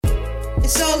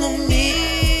It's all on me.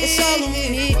 It's all on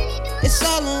me. It's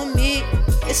all on me.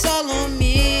 It's all on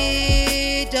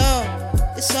me, dawg.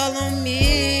 It's all on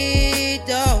me,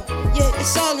 dawg. Yeah,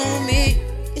 it's all on me.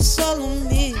 It's all on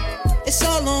me. It's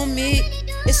all on me.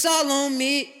 It's all on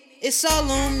me. It's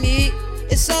all on me.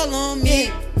 It's all on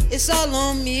me. It's all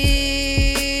on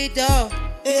me, dawg.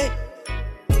 Yeah.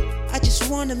 I just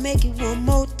wanna make it one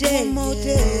more day.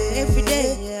 Every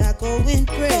day, I go and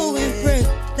pray.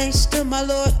 Thanks to my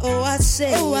Lord, I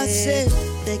say.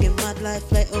 Thinking my life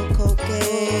like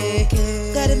cocaine.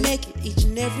 Gotta make it each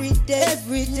and every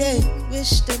day.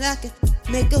 Wish that I could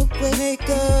make a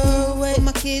way. For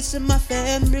my kids and my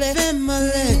family.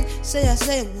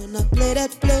 Say when I play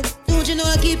that play. Don't you know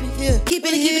I keep it here? Keep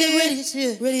it ready, it's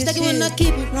here. Stack it when I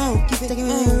keep it wrong. Stack it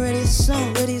when we're ready, it's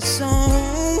on.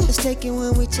 Let's take it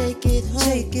when we take it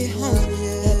home.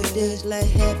 Happy days like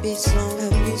happy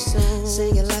songs.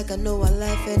 Sing it like I know I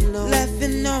laughing on.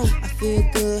 I feel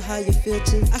good, how you feel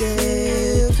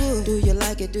today? Do you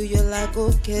like it? Do you like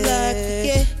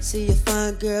okay? See a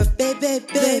fine girl, baby.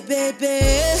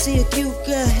 See a cute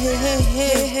girl,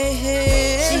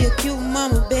 hey. See a cute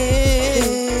mama,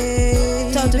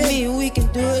 babe. Talk to me and we can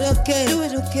do it okay.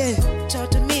 Talk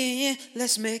to me, yeah.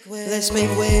 Let's make ways.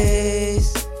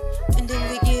 And then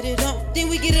we get it on.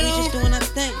 We just doing our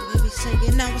thing. Baby,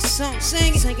 singing our song.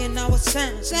 Singing our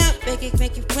sounds. Make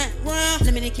it rhyme.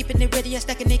 Let me keeping it ready. I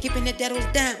stacking it, keeping it that was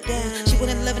down. She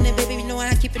wasn't loving it, baby. You know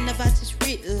I keeping the vibes is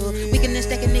real. We can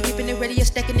stacking it, keeping it ready. I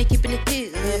stacking it, keeping it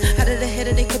real. Out of the head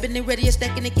of they keeping it ready. I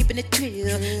stacking it, keeping it real.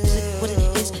 This is what it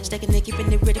is. Stacking it,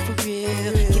 keeping it ready for real.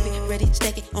 Keep it ready,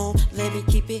 stack it on. Let me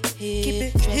keep it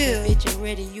here. Track it, bitch, and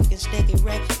ready. You can stack it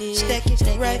right here. Stack it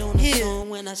right on the song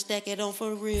when I stack it on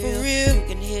for real. You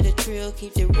can hear the trill.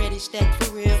 Keep it ready, stack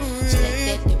for real.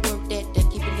 Stack that, work that,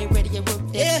 keeping it ready, and work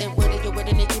that. That word you're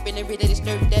ready, keeping it ready,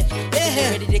 stir that. Keeping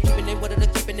it ready, keeping it ready,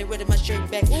 keeping it ready, my shirt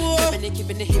back.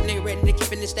 Keeping it, hitting it ready,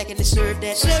 keeping it stacking it, serve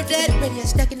that. Keeping it ready, I'm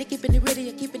stacking it, keeping it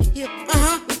ready, keeping it here.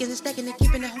 We can stacking it,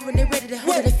 keeping it, holding it ready,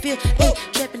 hold it feel. Hey,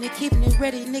 trapping it, keeping it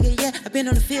ready, nigga, yeah, I've been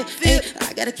on the field. Hey,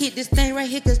 I gotta keep this thing right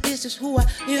here, cause this is who I am.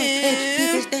 Hey,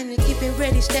 keep this thing and keep it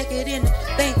ready, stack it in the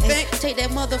bank. Hey, take that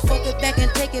motherfucker back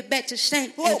and take it back to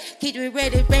Saint. Hey, keep it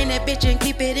ready, bring that bitch and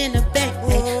keep it in the bank.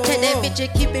 Hey, take that bitch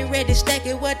and keep it ready, stack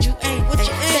it what you ain't.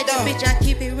 Take that bitch, I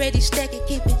keep it ready, stack it,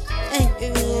 keep it ain't. I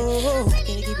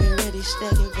can keep it ready,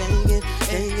 stack it, bang it.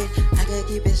 I can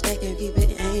keep it stacking, keep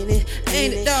it ain't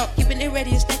it, dog. Keeping it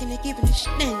ready, stacking it, keeping it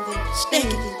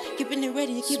stankin'. Keeping it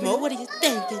ready, and keeping it. What are you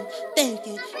thinking?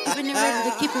 Keeping it ready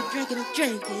to keep it drinking.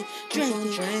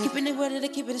 Keeping it ready to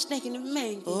keep it stankin' and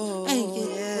mankin'.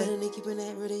 Keeping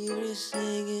that ready, you just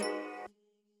singing.